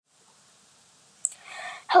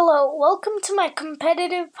Hello, welcome to my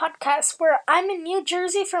competitive podcast where I'm in New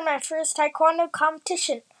Jersey for my first taekwondo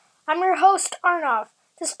competition. I'm your host, Arnav.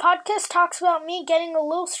 This podcast talks about me getting a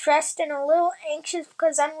little stressed and a little anxious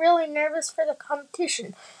because I'm really nervous for the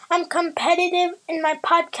competition. I'm competitive in my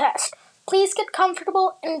podcast. Please get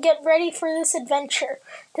comfortable and get ready for this adventure.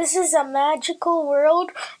 This is a magical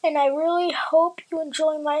world and I really hope you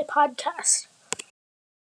enjoy my podcast.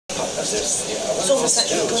 My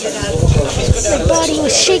body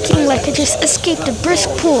was shaking like I just escaped a brisk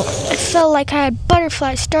pool. I felt like I had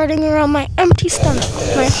butterflies darting around my empty stomach.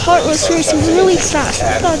 My heart was racing really fast.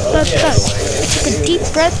 Thud, thud, thud. I took a deep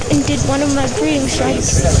breath and did one of my breathing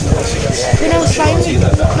strategies. When I was finally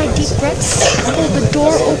my deep breaths, I pulled the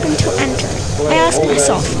door open to enter. I asked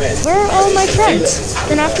myself, where are all my friends?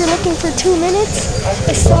 Then after looking for 2 minutes,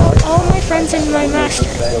 I saw all my friends and my master.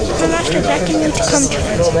 My master beckoned me to come to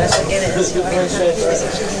him.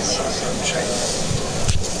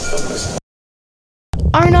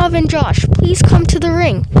 Arnav and Josh, please come to the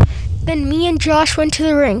ring. Then me and Josh went to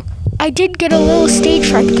the ring. I did get a little stage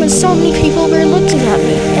fright because so many people were looking at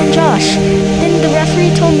me and Josh. Then the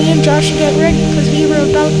referee told me and Josh to get ready because we were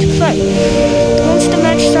about to fight. Once the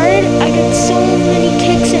match started, I did so many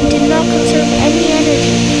kicks and did not conserve any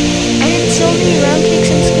energy. I did so many round kicks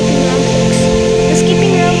and skipping round kicks. The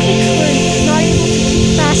skipping round kicks were not able to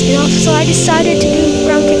keep fast enough, so I decided to do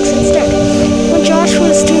round kicks instead. When Josh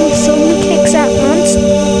was doing so many kicks at once,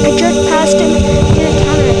 I jerked past him and did a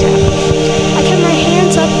counterattack. I kept my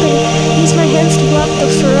hands up and used my hands to block the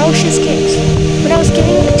ferocious kicks. When I was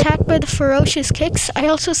getting attacked by the ferocious kicks, I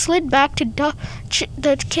also slid back to dodge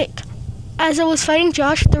the kick. As I was fighting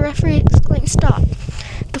Josh, the referee exclaimed, "Stop."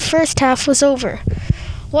 The first half was over.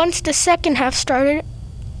 Once the second half started,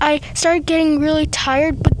 I started getting really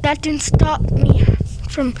tired, but that didn't stop me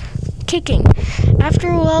from kicking. After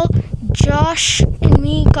a while, Josh and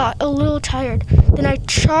me got a little tired. Then I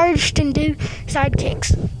charged and did side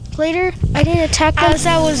kicks. Later, I didn't attack them as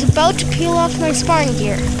I was about to peel off my sparring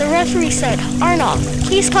gear. The referee said, "Arnav,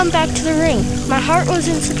 please come back to the ring." My heart was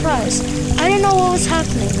in surprise. I didn't know what was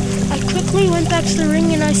happening. I quickly went back to the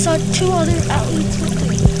ring and I saw 2 other athletes with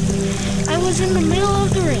me. I was in the middle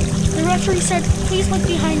of the ring. The referee said, "Please look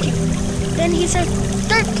behind you." Then he said,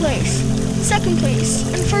 "Third place, second place,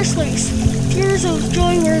 and first place." Tears of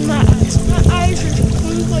joy were in my eyes. My eyes were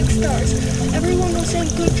glued like stars. Everyone was saying,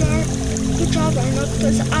 good job, Arnav,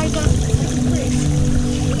 because I got second place.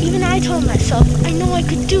 Even I told myself, I know I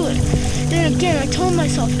could do it. Then again, I told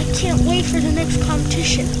myself, I can't wait for the next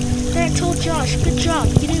competition. Then I told Josh, good job,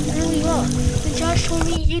 you did really well. Then Josh told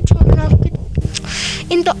me, you too, Arnav, good.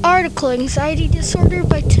 In the article, Anxiety Disorder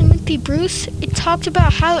by Timothy Bruce, it talked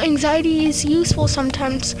about how anxiety is useful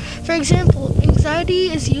sometimes. For example,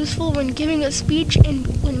 anxiety is useful when giving a speech and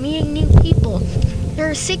when meeting new people. There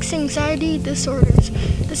are 6 anxiety disorders.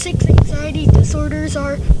 The 6 anxiety disorders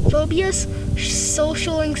are phobias,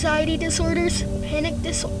 social anxiety disorders, panic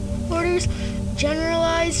disorders,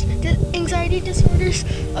 generalized anxiety disorders,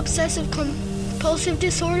 obsessive compulsive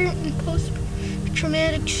disorder, and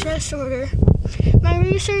post-traumatic stress disorder. My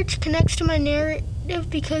research connects to my narrative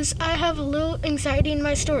because I have a little anxiety in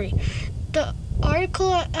my story. The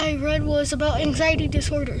article I read was about anxiety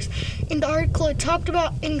disorders. In the article, it talked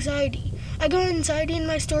about anxiety. I got anxiety in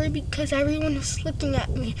my story because everyone was looking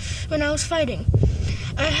at me when I was fighting.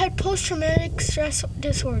 I had post-traumatic stress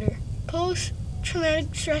disorder.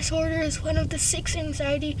 Post-traumatic stress disorder is one of the 6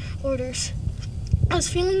 anxiety disorders. I was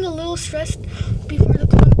feeling a little stressed before the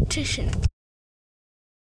competition.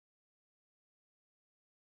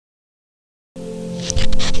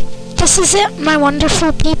 This is it, my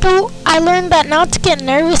wonderful people. I learned that not to get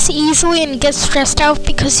nervous easily and get stressed out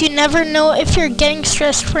because you never know if you're getting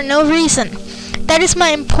stressed for no reason. That is my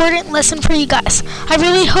important lesson for you guys. I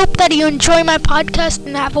really hope that you enjoy my podcast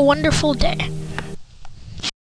and have a wonderful day.